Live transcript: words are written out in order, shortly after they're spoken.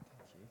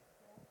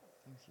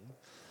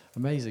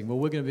Amazing. Well,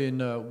 we're going to be in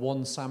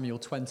 1 Samuel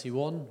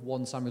 21.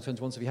 1 Samuel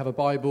 21. So if you have a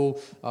Bible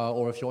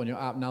or if you're on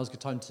your app, now's a good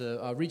time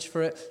to reach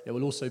for it. It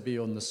will also be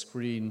on the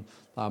screen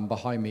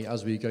behind me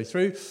as we go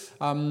through.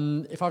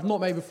 If I've not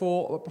made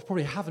before, I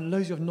probably haven't.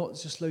 Loads of you have not,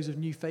 just loads of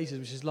new faces,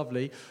 which is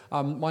lovely.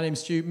 My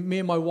name's Stu. Me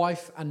and my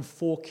wife and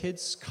 4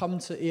 kids come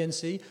to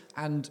ENC,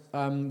 and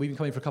we've been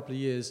coming for a couple of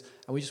years,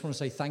 and we just want to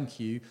say thank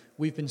you.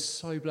 We've been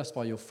so blessed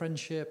by your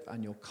friendship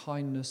and your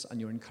kindness and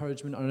your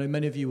encouragement. I know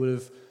many of you would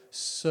have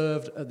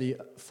served at the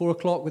 4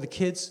 o'clock with the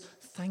kids.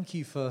 Thank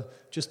you for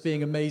just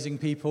being amazing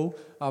people.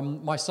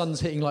 My son's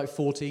hitting like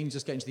 14,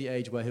 just getting to the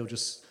age where he'll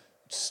just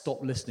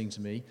stop listening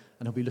to me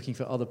and he'll be looking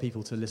for other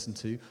people to listen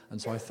to.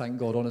 And so I thank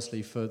God,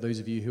 honestly, for those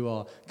of you who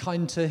are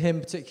kind to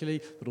him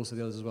particularly, but also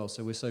the others as well.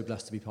 So we're so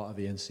blessed to be part of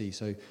ENC.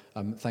 So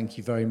thank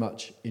you very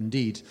much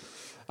indeed.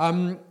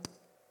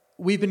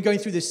 We've been going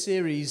through this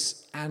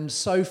series, and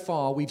so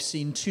far we've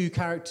seen 2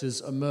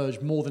 characters emerge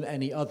more than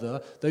any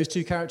other. Those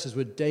 2 characters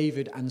were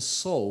David and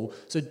Saul.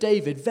 So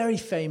David, very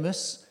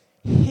famous,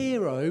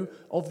 hero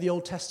of the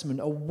Old Testament,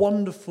 a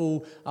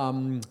wonderful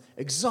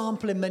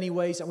example in many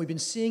ways, and we've been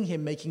seeing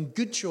him making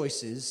good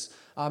choices,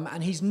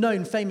 and he's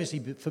known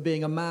famously for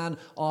being a man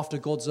after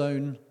God's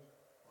own.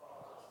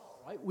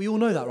 We all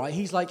know that, right?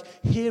 He's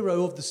like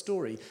hero of the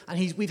story.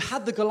 And we've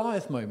had the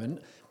Goliath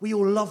moment. We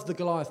all love the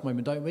Goliath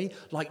moment, don't we?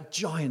 Like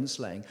giant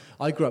slaying.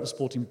 I grew up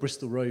supporting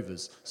Bristol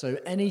Rovers. So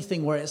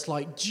anything where it's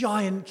like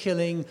giant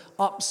killing,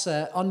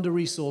 upset,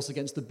 under-resourced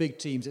against the big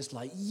teams, it's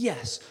like,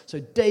 yes.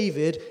 So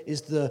David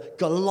is the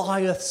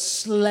Goliath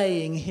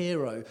slaying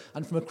hero.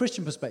 And from a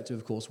Christian perspective,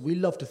 of course, we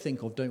love to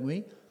think of, don't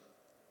we?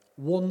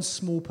 One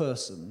small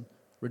person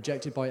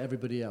rejected by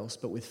everybody else,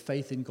 but with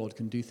faith in God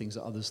can do things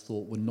that others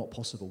thought were not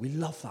possible. We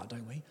love that,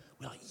 don't we?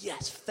 We're like,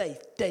 yes,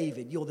 faith,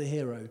 David, you're the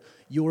hero.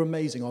 You're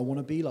amazing. I want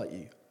to be like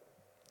you.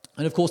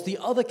 And of course, the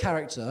other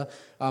character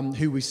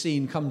who we've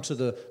seen come to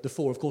the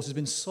fore, of course, has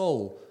been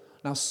Saul.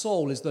 Now,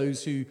 Saul is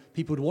those who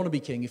people would want to be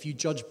king if you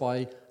judge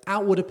by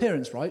outward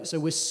appearance, right? So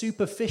we're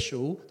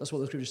superficial. That's what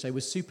the scriptures say. We're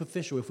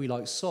superficial if we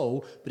like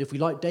Saul, but if we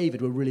like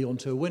David, we're really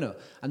onto a winner.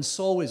 And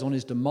Saul is on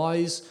his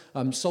demise.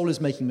 Saul is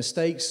making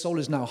mistakes. Saul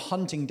is now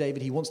hunting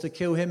David. He wants to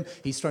kill him.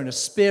 He's thrown a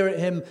spear at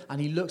him, and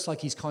he looks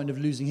like he's kind of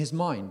losing his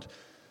mind.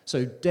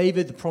 So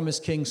David, the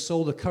promised king,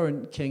 Saul, the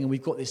current king, and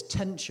we've got this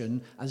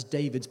tension as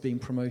David's being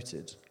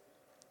promoted.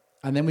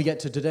 And then we get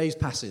to today's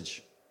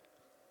passage.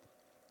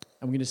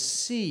 And we're going to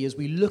see, as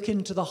we look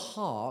into the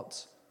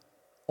heart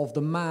of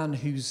the man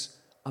who's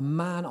a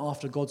man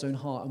after God's own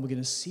heart, and we're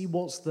going to see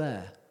what's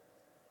there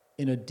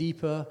in a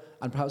deeper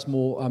and perhaps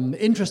more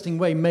interesting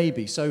way,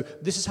 maybe. So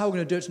this is how we're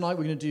going to do it tonight.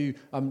 We're going to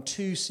do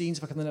 2 scenes.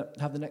 If I can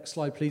have the next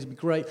slide, please, it'd be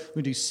great. We're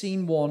going to do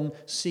scene 1,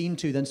 scene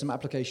 2, then some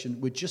application.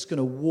 We're just going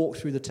to walk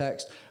through the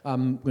text. We're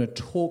going to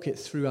talk it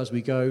through as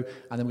we go,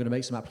 and then we're going to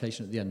make some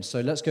application at the end.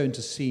 So let's go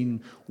into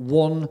scene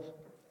 1.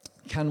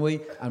 Can we?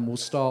 And we'll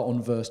start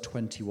on verse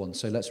 21.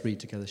 So let's read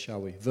together,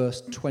 shall we?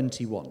 Verse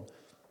 21.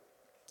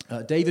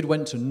 David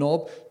went to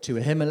Nob, to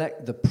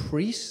Ahimelech the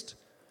priest.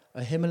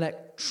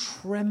 Ahimelech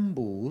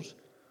trembled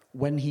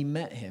when he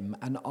met him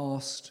and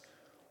asked,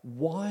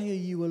 "Why are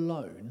you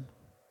alone?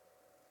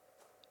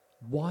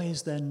 Why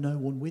is there no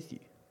one with you?"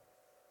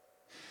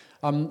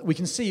 We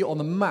can see on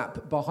the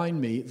map behind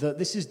me that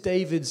this is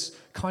David's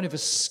kind of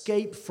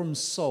escape from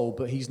Saul,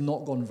 but he's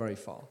not gone very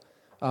far.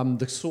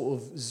 The sort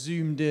of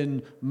zoomed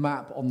in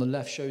map on the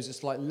left shows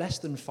it's like less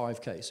than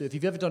 5K. So if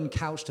you've ever done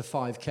couch to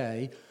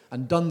 5K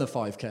and done the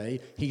 5K,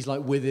 he's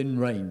like within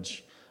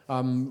range.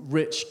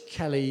 Rich,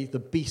 Kelly, the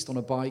beast on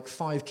a bike,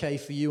 5K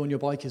for you on your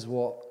bike is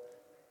what?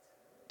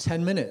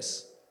 10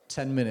 minutes.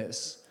 10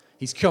 minutes.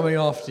 He's coming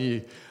after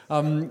you.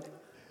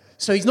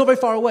 So he's not very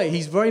far away.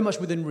 He's very much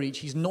within reach.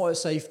 He's not at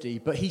safety,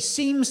 but he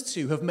seems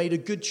to have made a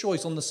good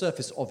choice on the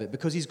surface of it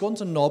because he's gone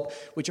to Nob,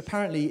 which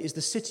apparently is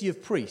the city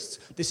of priests.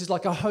 This is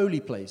like a holy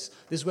place.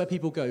 This is where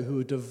people go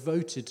who are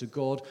devoted to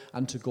God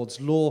and to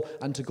God's law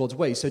and to God's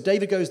ways. So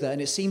David goes there,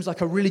 and it seems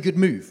like a really good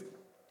move.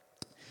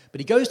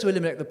 But he goes to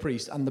Elimelech the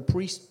priest, and the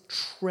priest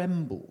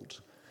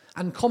trembled.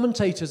 And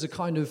commentators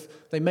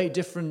they make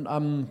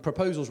different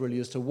proposals really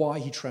as to why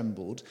he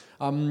trembled.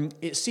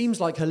 It seems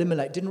like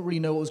Elimelech didn't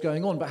really know what was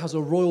going on, but has a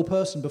royal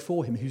person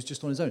before him who's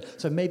just on his own.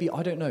 So maybe,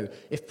 I don't know,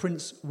 if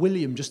Prince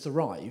William just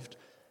arrived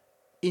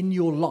in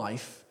your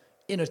life,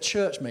 in a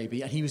church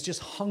maybe, and he was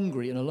just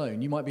hungry and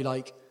alone, you might be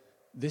like,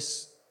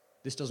 this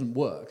doesn't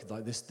work.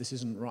 Like this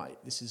isn't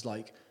right. This is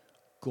like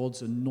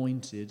God's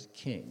anointed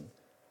king,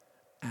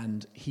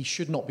 and he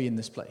should not be in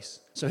this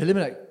place. So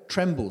Elimelech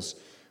trembles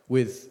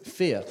with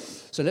fear.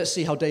 So let's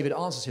see how David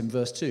answers him,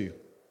 verse 2.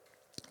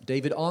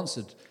 David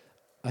answered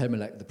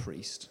Ahimelech the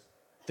priest,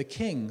 "The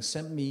king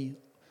sent me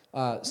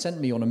on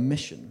a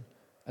mission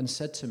and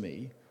said to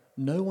me,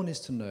 'No one is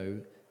to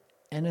know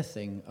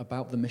anything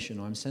about the mission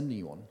I'm sending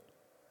you on.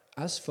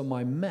 As for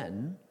my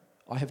men,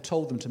 I have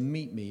told them to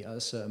meet me at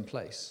a certain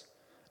place.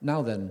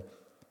 Now then,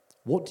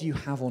 what do you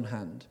have on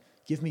hand?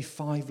 Give me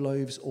 5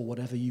 loaves or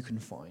whatever you can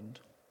find.'"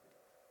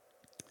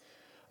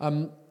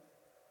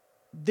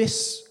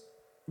 This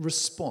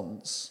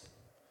response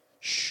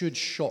should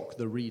shock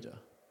the reader.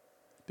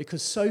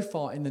 Because so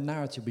far in the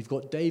narrative, we've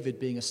got David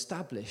being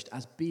established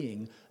as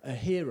being a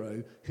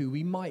hero who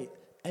we might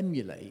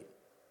emulate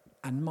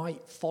and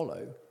might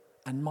follow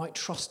and might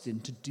trust in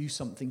to do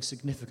something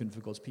significant for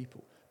God's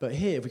people. But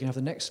here, if we can have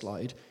the next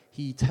slide,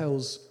 he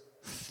tells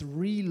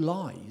 3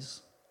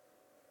 lies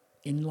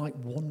in like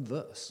one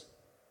verse.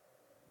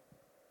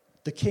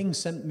 The king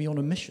sent me on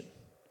a mission.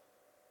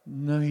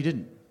 No, he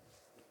didn't.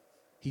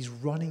 He's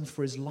running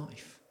for his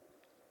life.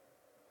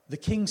 The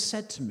king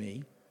said to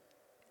me,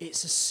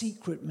 it's a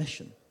secret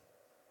mission.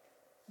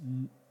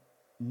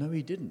 No,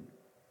 he didn't.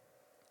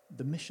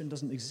 The mission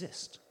doesn't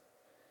exist.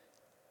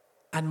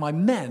 And my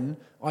men,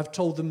 I've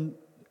told them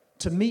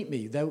to meet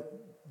me.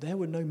 There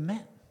were no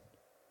men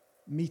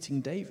meeting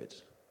David.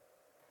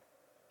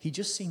 He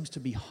just seems to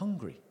be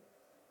hungry.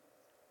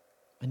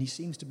 And he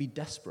seems to be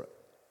desperate.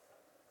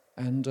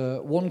 And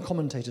one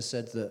commentator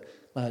said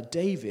that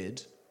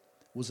David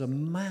was a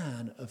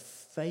man of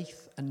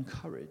faith and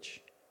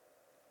courage,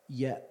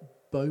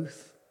 yet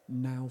both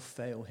now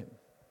fail him.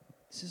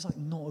 This is like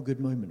not a good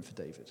moment for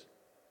David.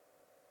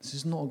 This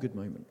is not a good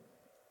moment.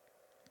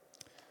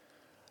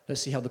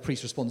 Let's see how the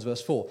priest responds,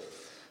 verse 4.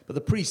 But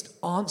the priest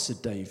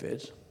answered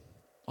David,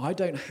 I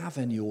don't have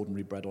any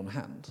ordinary bread on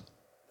hand.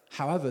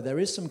 However, there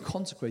is some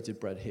consecrated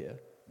bread here,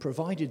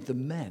 provided the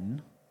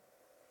men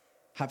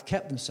have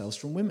kept themselves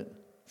from women.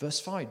 Verse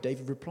 5,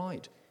 David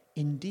replied,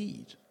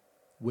 indeed,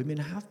 women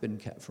have been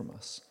kept from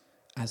us,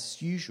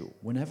 as usual,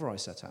 whenever I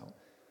set out.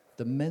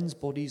 The men's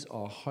bodies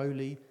are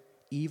holy,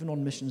 even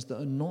on missions that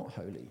are not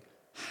holy.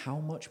 How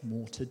much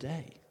more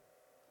today?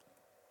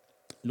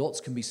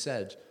 Lots can be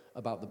said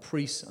about the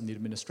priests and the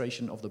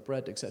administration of the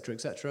bread,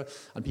 etc.,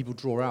 and people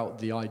draw out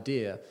the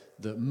idea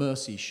that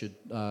mercy should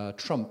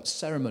trump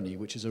ceremony,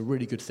 which is a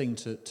really good thing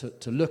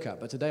to look at.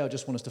 But today I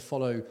just want us to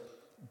follow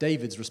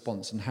David's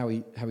response and how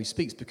he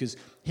speaks, because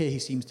here he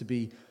seems to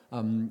be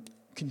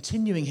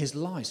continuing his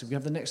lie. So we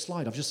have the next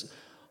slide. I've just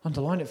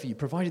underlined it for you.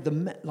 Provided the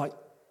men,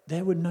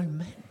 there were no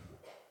men.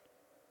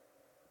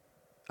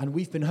 And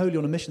we've been holy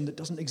on a mission that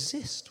doesn't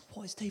exist.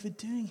 What is David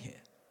doing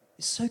here?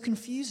 It's so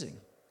confusing.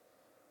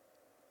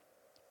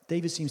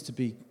 David seems to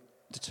be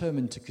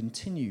determined to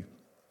continue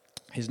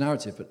his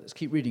narrative, but let's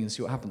keep reading and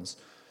see what happens.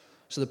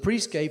 So the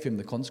priest gave him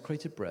the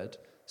consecrated bread,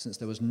 since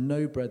there was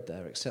no bread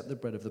there except the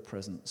bread of the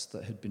presence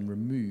that had been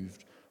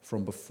removed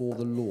from before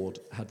the Lord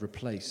had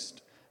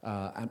replaced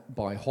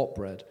by hot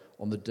bread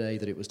on the day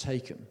that it was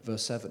taken.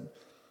 Verse 7.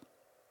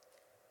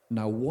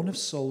 Now one of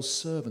Saul's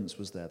servants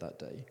was there that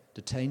day,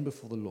 detained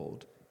before the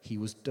Lord. He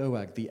was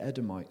Doeg the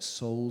Edomite,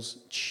 Saul's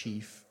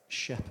chief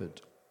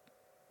shepherd.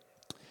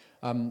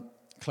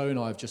 Chloe and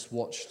I have just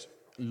watched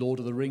Lord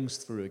of the Rings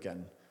through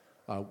again.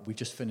 We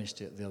just finished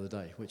it the other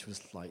day, which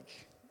was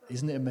like,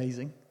 isn't it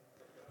amazing?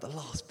 The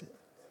last bit.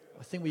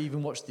 I think we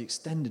even watched the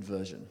extended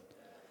version.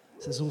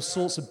 So there's all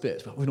sorts of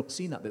bits, but we've not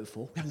seen that bit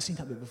before. We haven't seen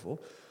that bit before.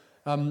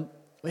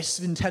 It's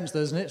intense,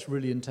 though, isn't it? It's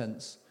really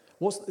intense.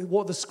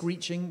 What the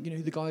screeching? You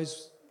know, the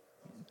guys.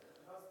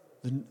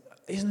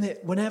 Isn't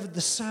it? Whenever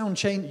the sound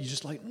changes, you're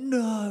just like,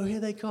 no, here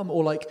they come.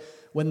 Or like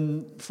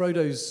when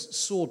Frodo's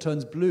sword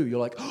turns blue, you're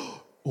like,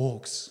 oh,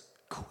 orcs,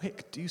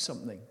 quick, do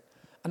something.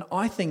 And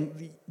I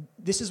think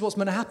this is what's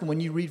meant to happen when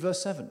you read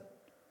verse 7.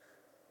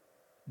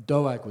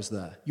 Doeg was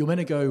there. You're meant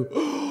to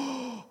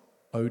go,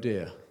 oh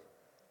dear.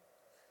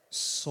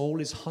 Saul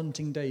is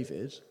hunting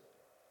David,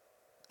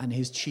 and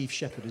his chief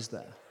shepherd is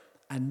there.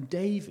 And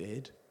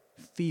David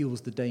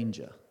feels the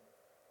danger.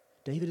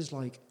 David is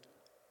like,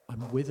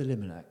 I'm with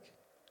Elimelech,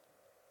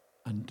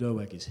 and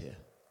Doeg is here.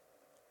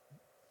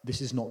 This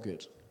is not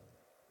good.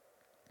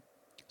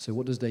 So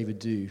what does David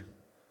do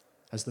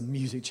as the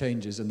music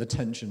changes and the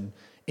tension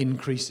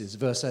increases?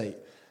 Verse 8,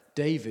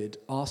 David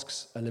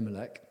asks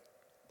Elimelech,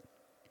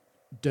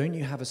 don't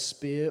you have a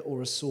spear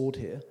or a sword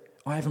here?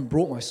 I haven't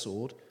brought my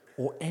sword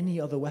or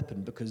any other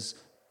weapon because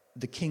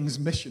the king's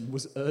mission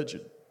was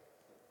urgent.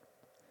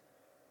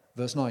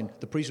 Verse 9,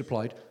 the priest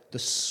replied, the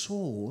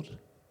sword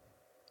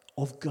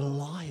of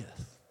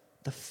Goliath,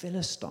 the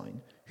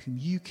Philistine, whom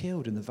you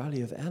killed in the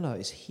valley of Elah,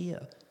 is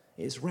here.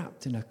 It is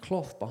wrapped in a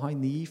cloth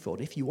behind the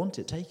ephod. If you want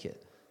it, take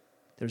it.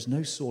 There is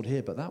no sword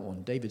here but that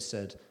one. David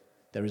said,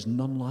 there is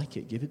none like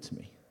it. Give it to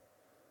me.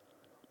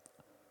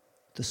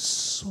 The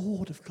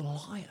sword of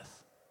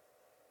Goliath.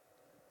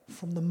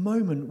 From the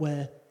moment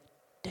where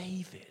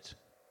David,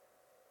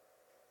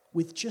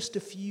 with just a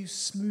few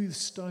smooth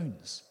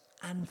stones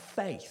and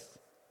faith,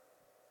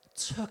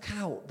 took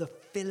out the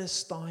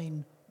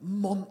Philistine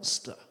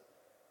monster.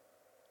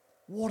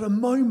 What a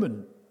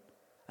moment.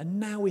 And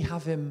now we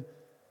have him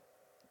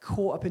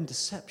caught up in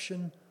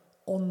deception,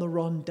 on the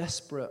run,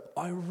 desperate,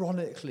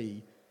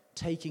 ironically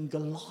taking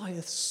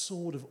Goliath's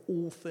sword of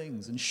all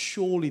things. And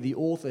surely the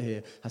author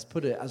here has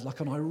put it as like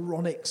an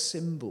ironic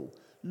symbol.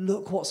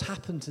 Look what's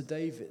happened to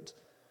David.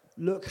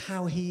 Look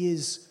how he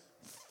is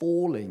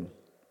falling.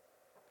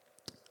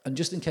 And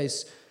just in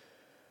case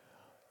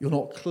you're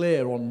not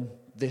clear on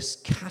this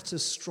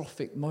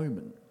catastrophic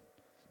moment,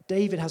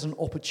 David has an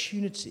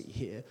opportunity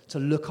here to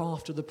look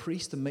after the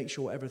priest and make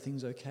sure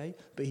everything's okay,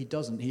 but he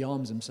doesn't. He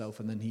arms himself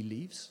and then he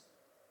leaves.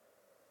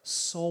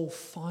 Saul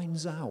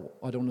finds out,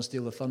 I don't want to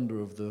steal the thunder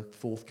of the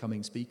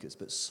forthcoming speakers,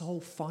 but Saul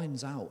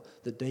finds out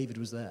that David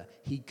was there.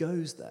 He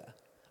goes there,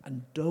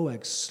 and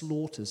Doeg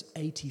slaughters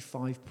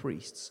 85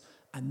 priests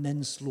and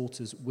then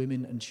slaughters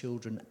women and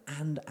children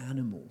and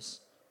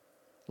animals.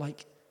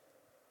 Like,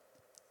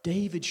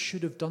 David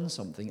should have done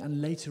something and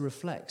later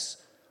reflects,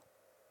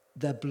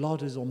 their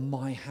blood is on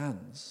my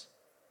hands.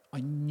 I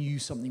knew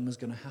something was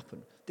going to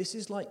happen. This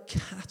is like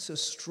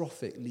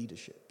catastrophic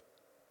leadership.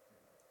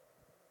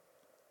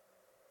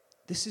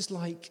 This is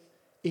like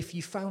if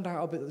you found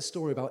out a bit of the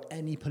story about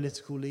any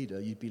political leader,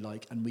 you'd be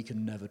like, and we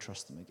can never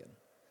trust them again.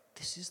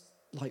 This is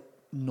like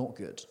not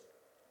good.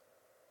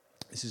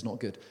 This is not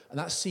good. And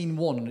that's scene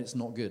 1, and it's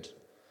not good.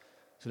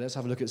 So let's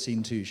have a look at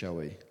scene 2, shall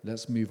we?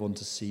 Let's move on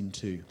to scene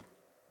 2.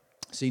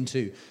 Scene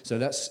 2.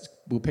 So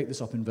we'll pick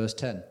this up in verse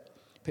 10.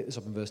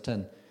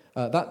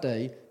 That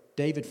day,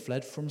 David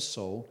fled from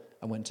Saul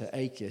and went to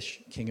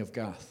Achish, king of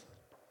Gath.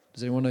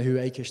 Does anyone know who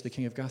Achish, the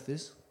king of Gath,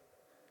 is?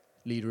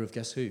 Leader of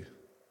guess who?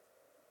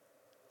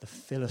 The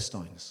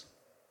Philistines.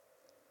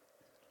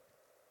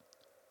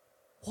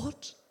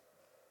 What?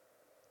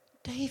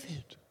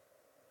 David,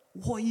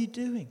 what are you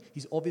doing?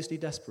 He's obviously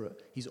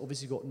desperate. He's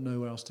obviously got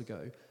nowhere else to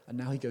go. And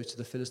now he goes to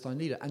the Philistine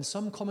leader. And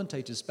some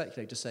commentators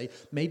speculate to say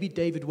maybe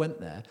David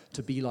went there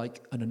to be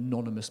like an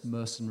anonymous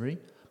mercenary.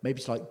 Maybe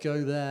to like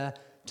go there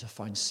to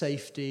find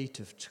safety,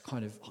 to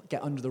kind of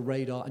get under the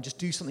radar and just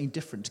do something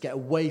different, to get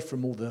away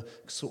from all the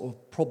sort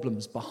of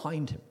problems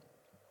behind him.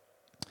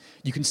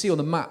 You can see on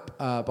the map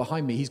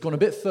behind me, he's gone a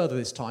bit further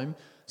this time.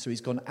 So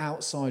he's gone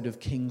outside of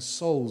King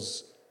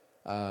Saul's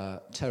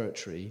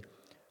territory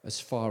as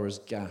far as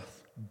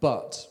Gath.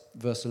 But,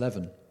 verse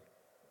 11,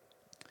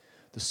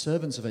 the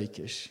servants of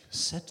Achish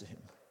said to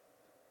him,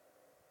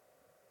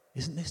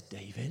 "Isn't this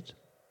David,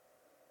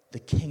 the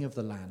king of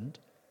the land?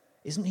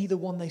 Isn't he the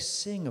one they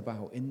sing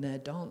about in their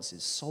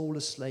dances? Saul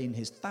has slain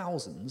his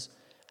thousands,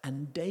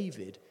 and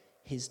David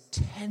his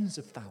tens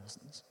of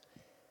thousands.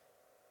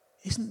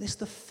 Isn't this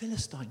the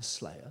Philistine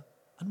slayer?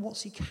 And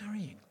what's he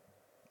carrying?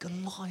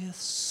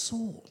 Goliath's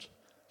sword."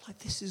 Like,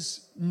 this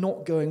is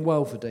not going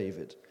well for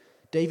David.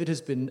 David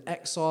has been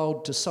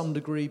exiled to some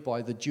degree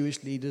by the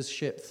Jewish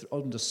leadership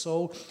under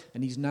Saul,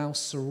 and he's now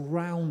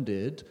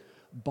surrounded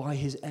by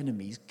his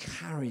enemies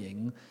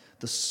carrying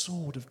the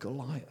sword of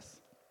Goliath.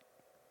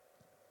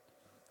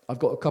 I've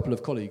got a couple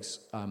of colleagues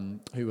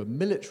who are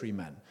military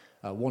men.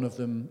 One of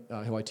them,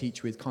 who I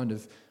teach with, kind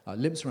of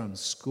limps around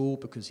school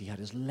because he had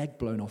his leg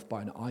blown off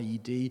by an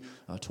IED,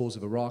 tours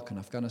of Iraq and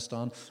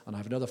Afghanistan. And I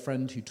have another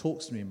friend who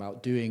talks to me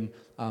about doing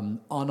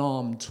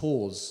unarmed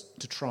tours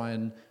to try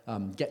and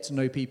get to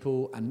know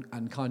people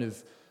and kind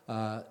of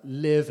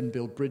live and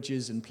build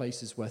bridges in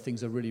places where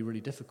things are really,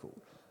 really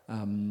difficult.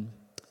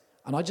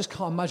 And I just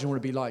can't imagine what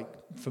it'd be like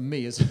for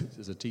me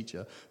as a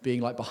teacher,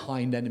 being like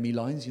behind enemy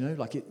lines, you know?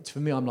 Like, for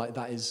me, I'm like,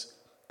 that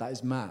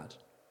is mad.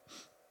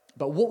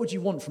 But what would you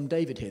want from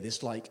David here?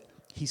 This, like,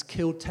 he's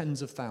killed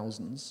tens of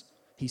thousands.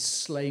 He's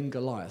slain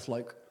Goliath.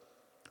 Like,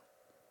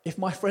 if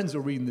my friends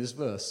were reading this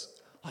verse,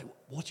 like,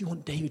 what do you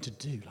want David to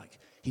do? Like,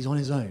 he's on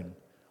his own.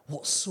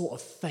 What sort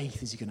of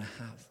faith is he going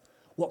to have?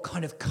 What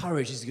kind of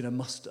courage is he going to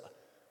muster?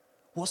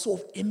 What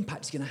sort of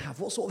impact is he going to have?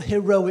 What sort of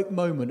heroic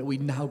moment are we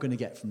now going to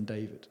get from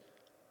David?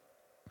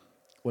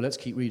 Well, let's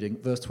keep reading.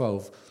 Verse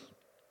 12.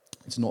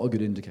 It's not a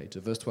good indicator.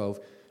 Verse 12.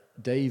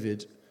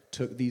 David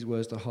took these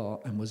words to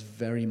heart and was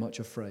very much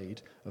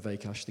afraid of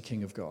Achish, the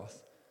king of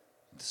Gath.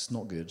 This is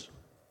not good.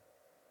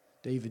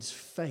 David's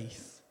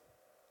faith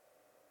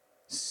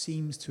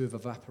seems to have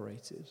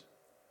evaporated,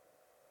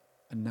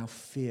 and now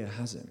fear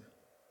has him.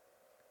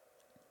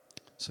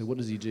 So what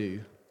does he do?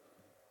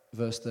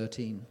 Verse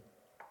 13.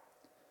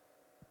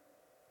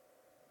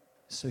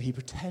 So he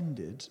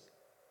pretended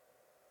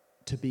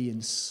to be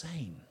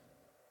insane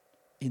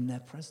in their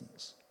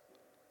presence.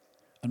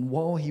 And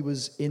while he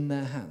was in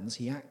their hands,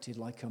 he acted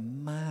like a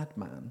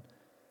madman,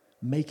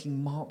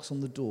 making marks on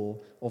the door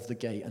of the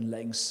gate and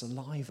letting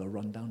saliva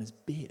run down his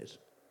beard.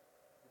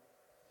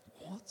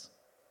 What?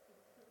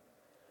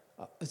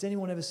 Has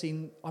anyone ever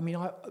seen,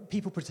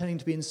 people pretending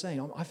to be insane?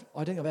 I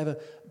don't think I've ever,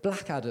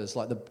 Blackadder's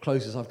like the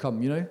closest I've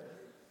come, you know?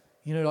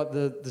 You know, like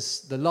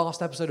the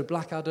last episode of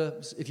Blackadder,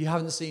 if you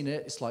haven't seen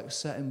it, it's like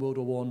set in World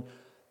War I.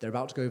 They're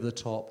about to go over the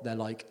top. They're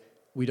like,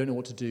 we don't know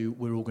what to do,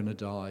 we're all going to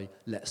die,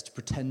 let's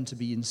pretend to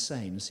be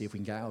insane and see if we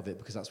can get out of it,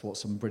 because that's what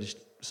some British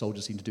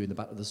soldiers seem to do in the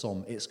Battle of the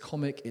Somme. It's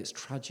comic, it's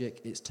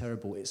tragic, it's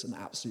terrible, it's an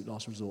absolute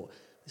last resort.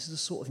 This is the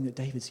sort of thing that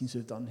David seems to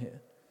have done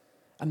here.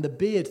 And the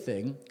beard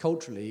thing,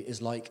 culturally,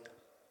 is like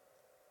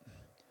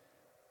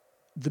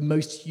the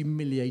most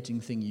humiliating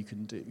thing you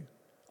can do.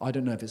 I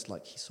don't know if it's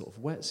like he sort of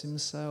wets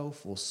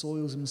himself or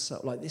soils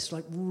himself, like it's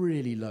like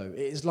really low. It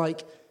is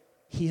like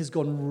he has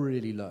gone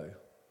really low.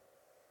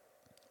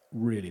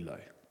 Really low.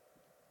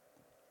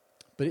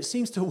 But it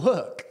seems to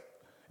work.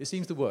 It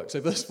seems to work.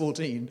 So verse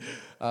 14,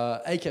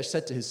 Achish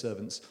said to his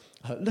servants,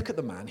 "Look at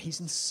the man,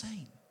 he's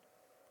insane.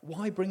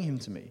 Why bring him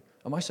to me?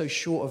 Am I so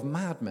short of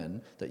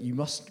madmen that you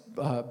must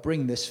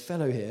bring this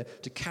fellow here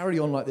to carry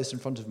on like this in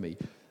front of me?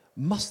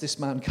 Must this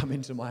man come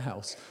into my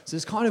house? So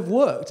it's kind of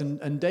worked,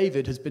 and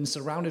David has been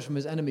surrounded from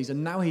his enemies,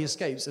 and now he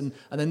escapes, and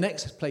the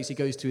next place he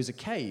goes to is a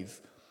cave.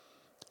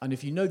 And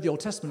if you know the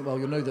Old Testament well,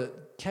 you'll know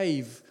that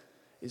cave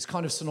is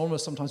kind of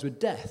synonymous sometimes with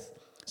death.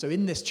 So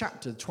in this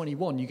chapter,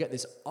 21, you get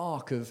this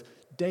arc of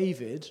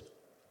David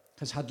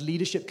has had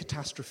leadership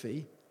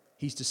catastrophe,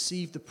 he's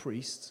deceived the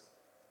priest,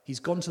 he's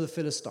gone to the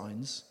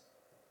Philistines,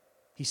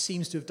 he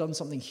seems to have done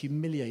something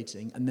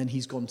humiliating, and then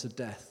he's gone to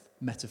death,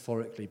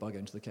 metaphorically, by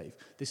going to the cave.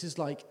 This is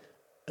like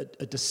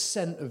a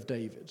descent of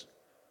David.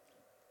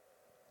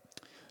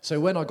 So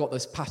when I got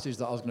this passage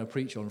that I was going to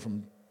preach on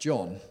from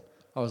John,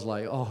 I was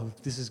like, oh,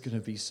 this is going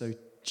to be so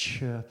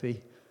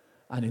chirpy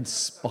and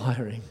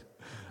inspiring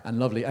and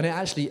lovely. And it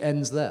actually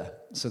ends there.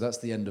 So that's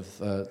the end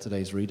of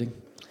today's reading.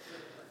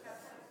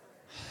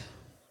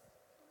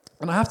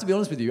 And I have to be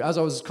honest with you, as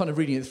I was kind of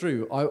reading it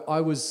through, I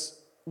was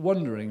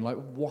wondering, like,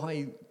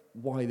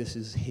 why this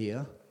is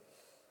here.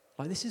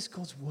 Like, this is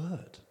God's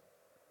word.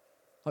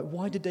 Like,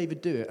 why did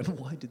David do it? And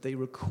why did they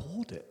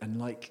record it? And,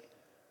 like,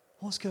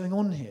 what's going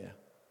on here?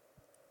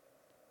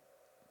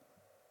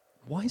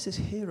 Why is this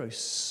hero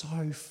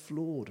so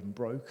flawed and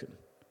broken?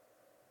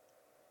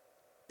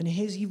 And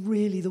is he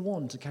really the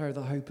one to carry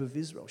the hope of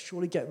Israel?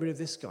 Surely get rid of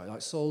this guy.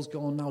 Like, Saul's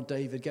gone, now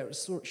David,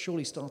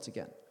 surely start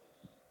again.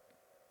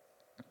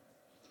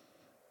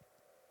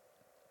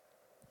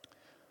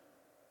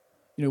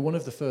 You know, one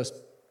of the first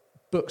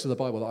books of the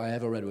Bible that I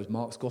ever read was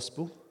Mark's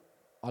Gospel.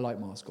 I like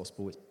Mark's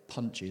Gospel. It's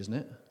punchy, isn't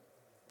it?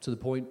 To the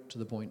point, to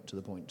the point, to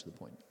the point, to the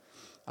point.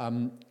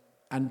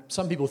 And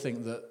some people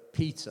think that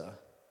Peter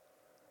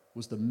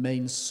was the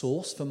main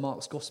source for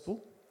Mark's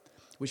Gospel,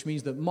 which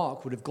means that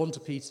Mark would have gone to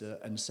Peter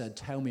and said,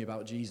 tell me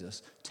about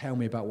Jesus, tell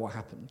me about what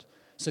happened.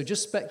 So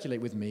just speculate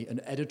with me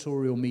an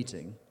editorial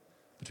meeting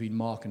between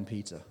Mark and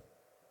Peter.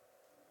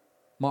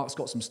 Mark's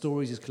got some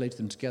stories, he's collated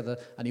them together,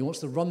 and he wants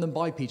to run them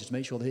by Peter to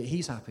make sure that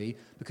he's happy,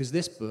 because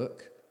this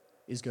book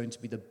is going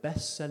to be the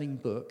best-selling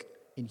book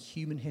in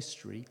human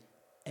history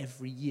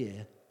every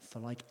year for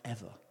like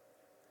ever.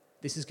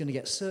 This is going to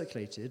get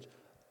circulated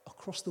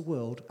across the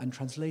world and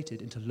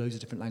translated into loads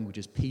of different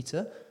languages.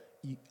 Peter,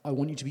 I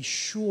want you to be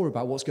sure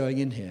about what's going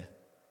in here.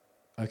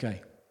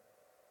 Okay.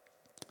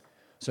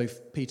 So,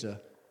 Peter,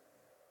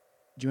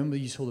 do you remember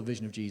you saw the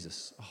vision of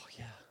Jesus? Oh,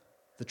 yeah.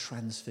 The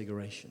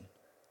transfiguration.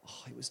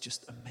 Oh, it was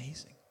just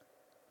amazing.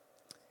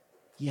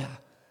 Yeah.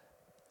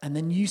 And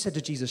then you said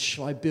to Jesus,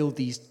 shall I build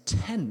these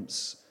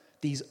tents,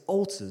 these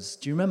altars?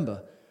 Do you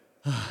remember?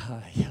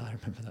 Yeah, I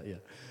remember that, yeah.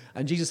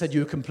 And Jesus said,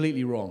 you were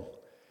completely wrong.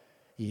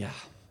 Yeah.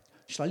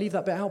 Shall I leave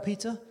that bit out,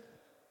 Peter?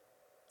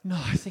 No,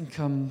 I think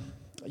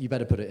you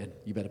better put it in.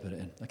 You better put it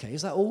in. Okay,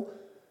 is that all?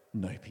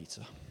 No,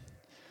 Peter.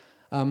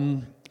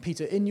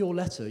 Peter, in your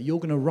letter, you're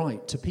going to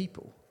write to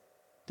people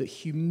that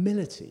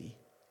humility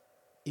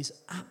is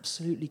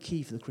absolutely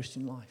key for the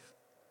Christian life.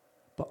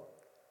 But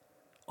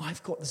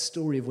I've got the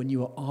story of when you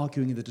were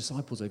arguing with the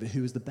disciples over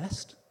who was the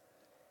best.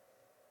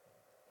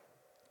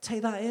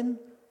 Take that in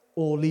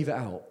or leave it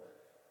out.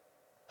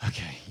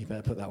 Okay, you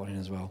better put that one in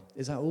as well.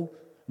 Is that all?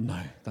 No,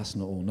 that's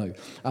not all, no. Do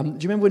you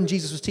remember when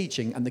Jesus was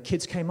teaching and the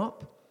kids came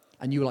up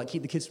and you were like,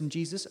 keep the kids from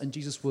Jesus? And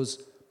Jesus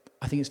was,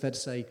 I think it's fair to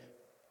say,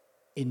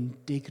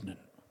 indignant.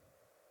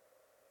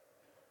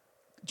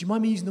 Do you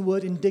mind me using the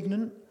word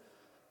indignant?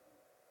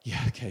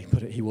 Yeah, okay,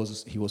 put it. He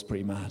was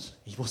pretty mad.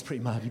 He was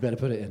pretty mad. You better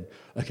put it in.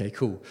 Okay,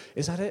 cool.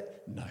 Is that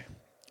it? No.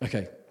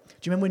 Okay. Do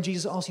you remember when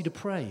Jesus asked you to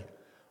pray?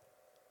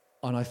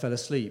 And I fell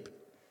asleep.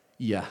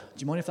 Yeah.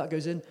 Do you mind if that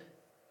goes in?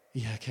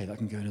 Yeah, okay, that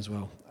can go in as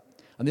well.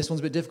 And this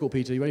one's a bit difficult,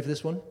 Peter. Are you ready for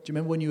this one? Do you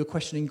remember when you were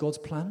questioning God's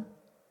plan?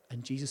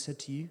 And Jesus said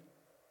to you,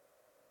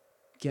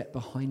 get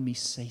behind me,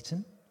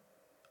 Satan.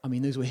 I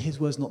mean, those were his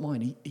words, not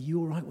mine. Are you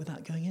all right with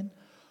that going in?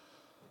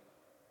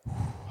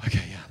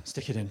 Okay, yeah,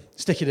 stick it in.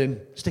 Stick it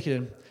in. Stick it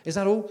in. Is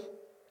that all?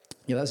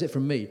 Yeah, that's it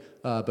from me.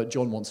 But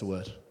John wants a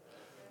word.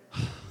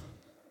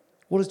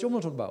 What does John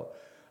want to talk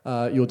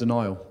about? Your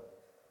denial.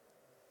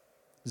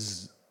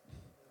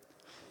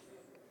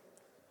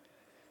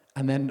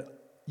 And then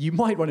you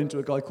might run into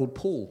a guy called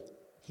Paul.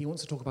 He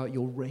wants to talk about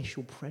your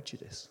racial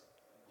prejudice.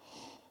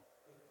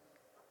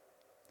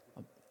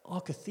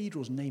 Our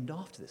cathedral's named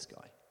after this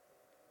guy.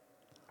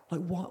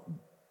 Like, what?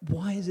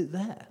 Why is it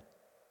there?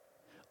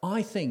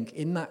 I think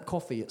in that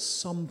coffee at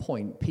some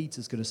point,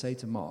 Peter's going to say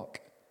to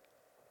Mark,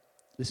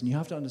 listen, you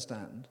have to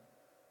understand,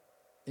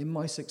 in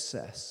my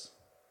success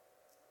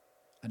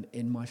and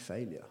in my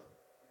failure,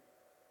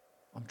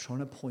 I'm trying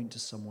to point to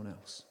someone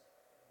else.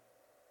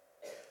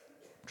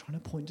 I'm trying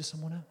to point to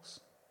someone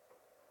else.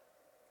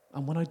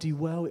 And when I do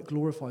well, it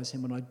glorifies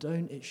him. When I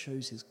don't, it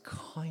shows his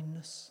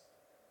kindness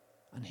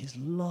and his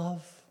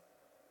love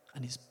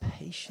and his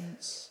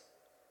patience.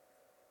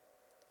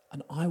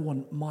 And I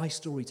want my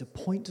story to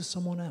point to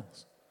someone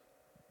else,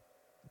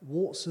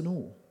 warts and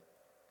all.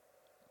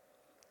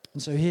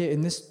 And so here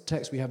in this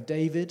text we have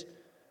David,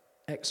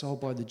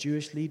 exiled by the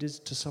Jewish leaders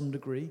to some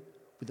degree,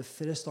 with the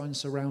Philistines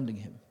surrounding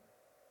him.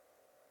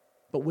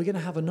 But we're going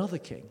to have another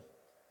king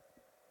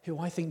who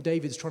I think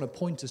David's trying to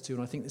point us to,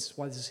 and I think this is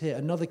why this is here,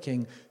 another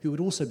king who would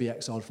also be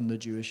exiled from the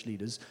Jewish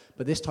leaders,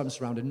 but this time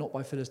surrounded not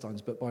by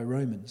Philistines, but by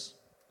Romans.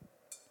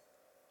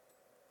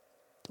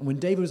 And when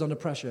David was under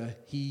pressure,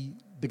 he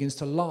begins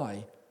to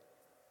lie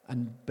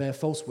and bear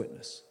false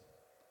witness.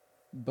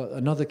 But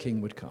another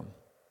king would come,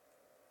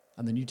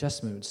 and the New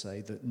Testament would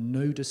say that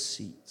no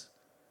deceit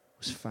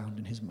was found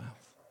in his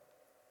mouth.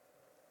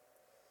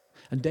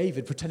 And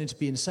David pretended to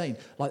be insane.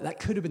 Like, that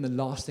could have been the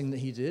last thing that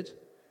he did.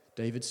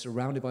 David,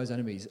 surrounded by his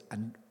enemies,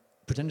 and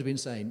pretended to be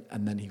insane,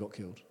 and then he got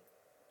killed.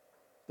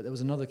 But there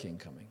was another king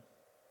coming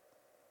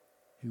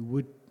who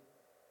would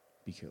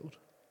be killed.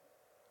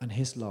 And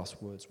his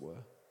last words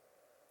were,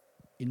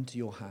 "Into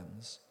your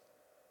hands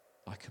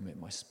I commit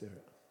my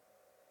spirit."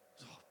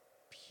 Oh,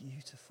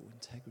 beautiful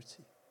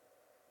integrity.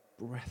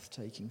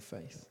 Breathtaking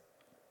faith.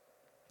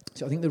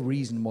 So I think the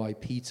reason why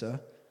Peter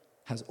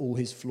has all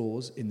his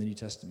flaws in the New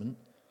Testament,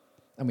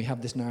 and we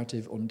have this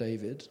narrative on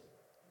David,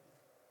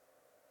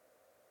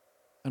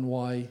 and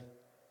why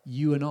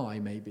you and I,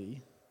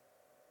 maybe,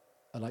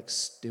 are like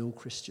still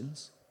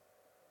Christians.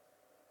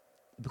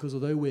 Because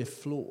although we're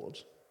flawed,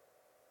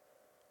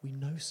 we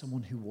know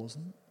someone who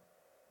wasn't.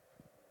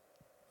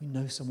 We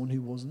know someone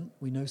who wasn't.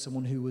 We know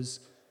someone who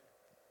was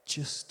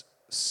just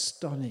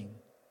stunning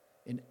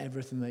in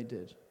everything they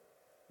did.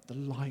 The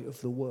light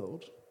of the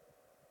world.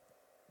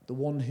 The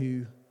one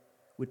who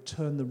would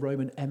turn the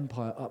Roman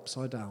Empire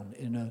upside down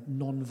in a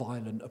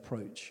non-violent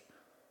approach,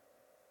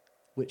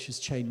 which has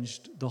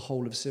changed the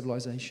whole of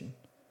civilization.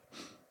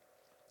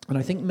 And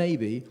I think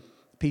maybe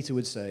Peter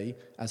would say,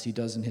 as he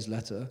does in his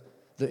letter,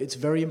 that it's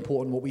very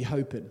important what we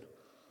hope in.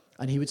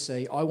 And he would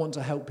say, I want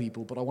to help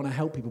people, but I want to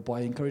help people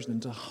by encouraging them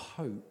to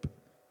hope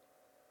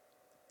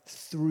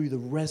through the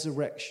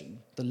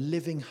resurrection, the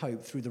living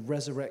hope through the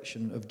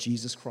resurrection of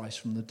Jesus Christ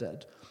from the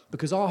dead.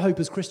 Because our hope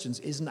as Christians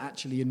isn't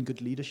actually in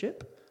good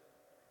leadership.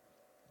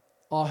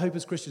 Our hope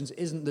as Christians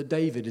isn't that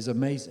David is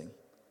amazing.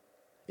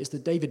 It's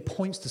that David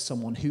points to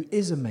someone who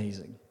is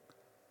amazing.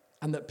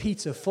 And that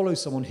Peter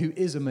follows someone who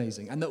is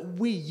amazing. And that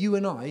we, you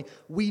and I,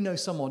 we know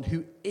someone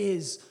who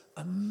is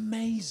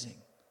amazing.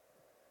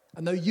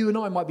 And though you and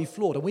I might be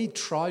flawed, and we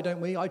try,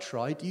 don't we? I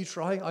try. Do you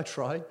try? I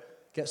try.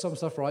 Get some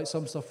stuff right,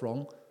 some stuff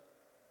wrong.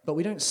 But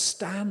we don't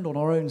stand on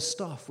our own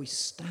stuff. We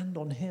stand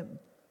on him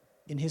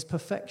in his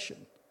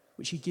perfection,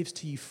 which he gives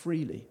to you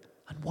freely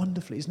and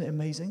wonderfully. Isn't it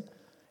amazing?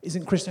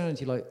 Isn't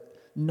Christianity like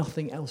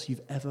nothing else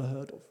you've ever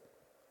heard of?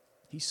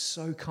 He's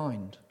so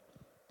kind.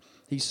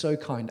 He's so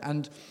kind.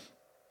 And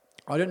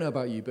I don't know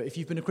about you, but if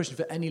you've been a Christian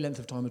for any length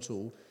of time at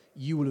all,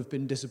 you will have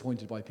been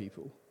disappointed by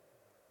people.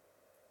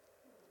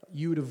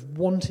 You would have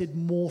wanted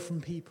more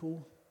from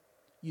people.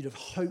 You'd have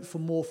hoped for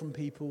more from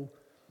people.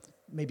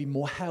 Maybe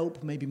more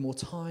help, maybe more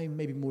time,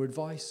 maybe more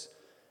advice.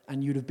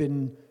 And you'd have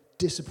been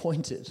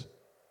disappointed.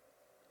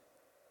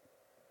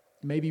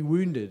 Maybe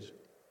wounded.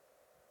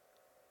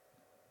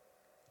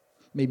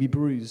 Maybe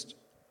bruised.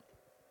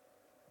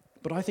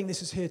 But I think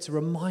this is here to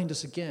remind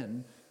us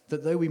again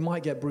that though we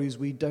might get bruised,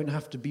 we don't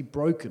have to be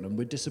broken, and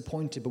we're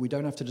disappointed, but we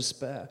don't have to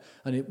despair.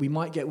 And we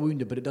might get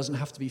wounded, but it doesn't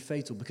have to be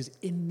fatal, because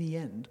in the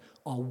end,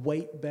 our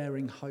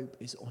weight-bearing hope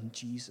is on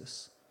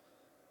Jesus.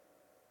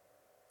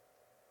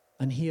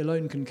 And he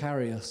alone can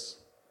carry us.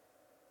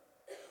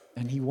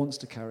 And he wants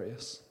to carry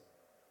us.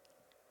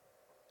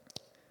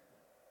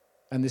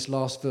 And this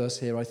last verse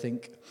here, I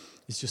think,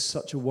 is just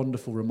such a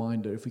wonderful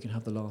reminder, if we can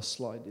have the last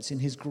slide. It's in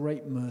his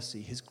great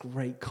mercy, his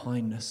great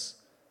kindness,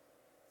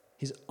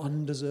 his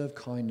undeserved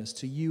kindness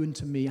to you and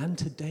to me and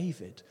to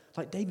David.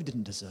 Like, David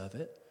didn't deserve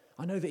it.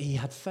 I know that he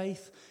had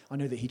faith. I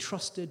know that he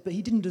trusted, but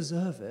he didn't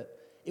deserve it.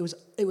 It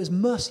was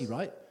mercy,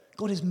 right?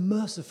 God is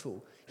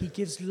merciful. He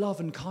gives love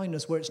and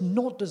kindness where it's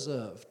not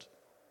deserved.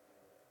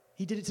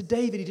 He did it to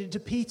David. He did it to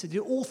Peter. He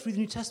did it all through the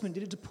New Testament. He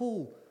did it to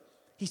Paul.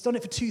 He's done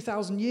it for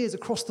 2,000 years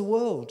across the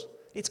world.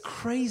 It's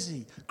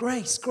crazy.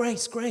 Grace,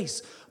 grace,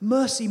 grace.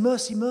 Mercy,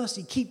 mercy,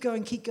 mercy. Keep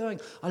going, keep going.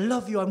 I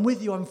love you. I'm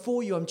with you. I'm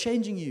for you. I'm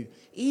changing you.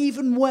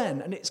 Even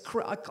when, and it's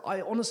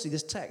I honestly,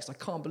 this text, I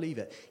can't believe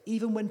it.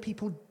 Even when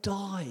people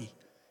die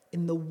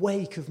in the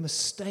wake of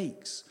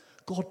mistakes,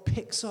 God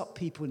picks up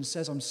people and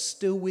says, I'm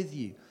still with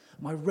you.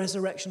 My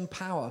resurrection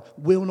power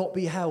will not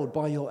be held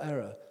by your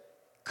error.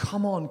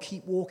 Come on,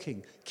 keep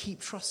walking.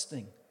 Keep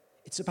trusting.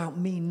 It's about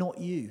me, not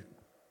you.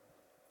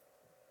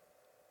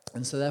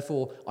 And so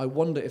therefore, I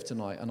wonder if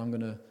tonight, and I'm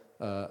going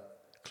to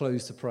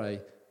close to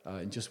pray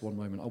in just one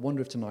moment, I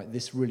wonder if tonight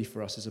this really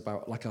for us is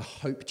about like a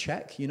hope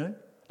check, you know?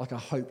 Like a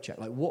hope check.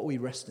 Like, what are we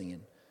resting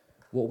in?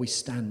 What are we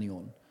standing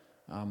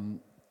on?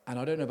 And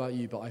I don't know about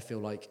you, but I feel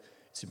like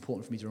it's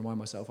important for me to remind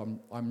myself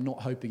I'm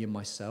not hoping in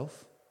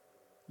myself,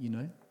 you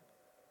know?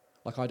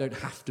 Like, I don't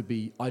have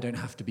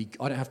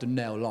to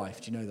nail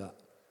life. Do you know that?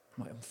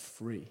 I'm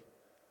free.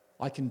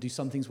 I can do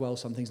some things well,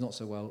 some things not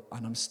so well,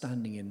 and I'm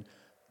standing in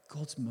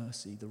God's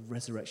mercy, the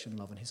resurrection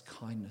love and his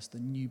kindness, the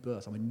new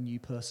birth. I'm a new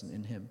person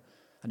in him.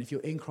 And if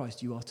you're in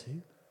Christ, you are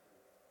too.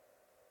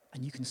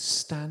 And you can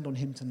stand on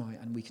him tonight,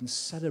 and we can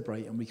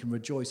celebrate, and we can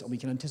rejoice, and we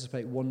can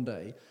anticipate one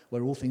day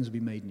where all things will be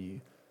made new,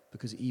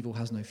 because evil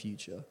has no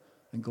future,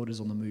 and God is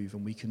on the move,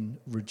 and we can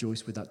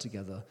rejoice with that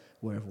together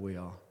wherever we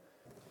are.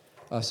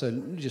 So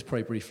let me just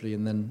pray briefly,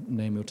 and then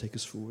Naomi will take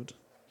us forward.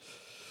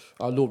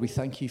 Lord, we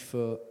thank you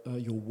for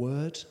your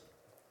word.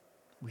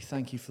 We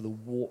thank you for the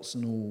warts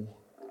and all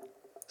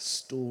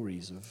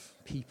stories of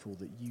people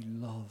that you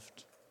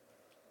loved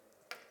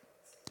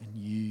and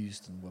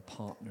used and were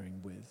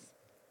partnering with.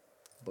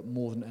 But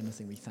more than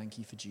anything, we thank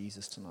you for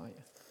Jesus tonight.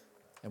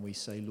 And we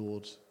say,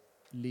 Lord,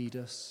 lead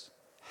us,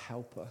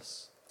 help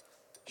us,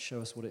 show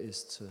us what it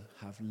is to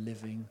have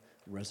living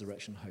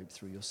resurrection hope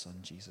through your Son,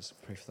 Jesus.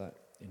 Pray for that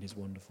in his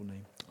wonderful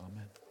name.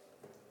 Amen.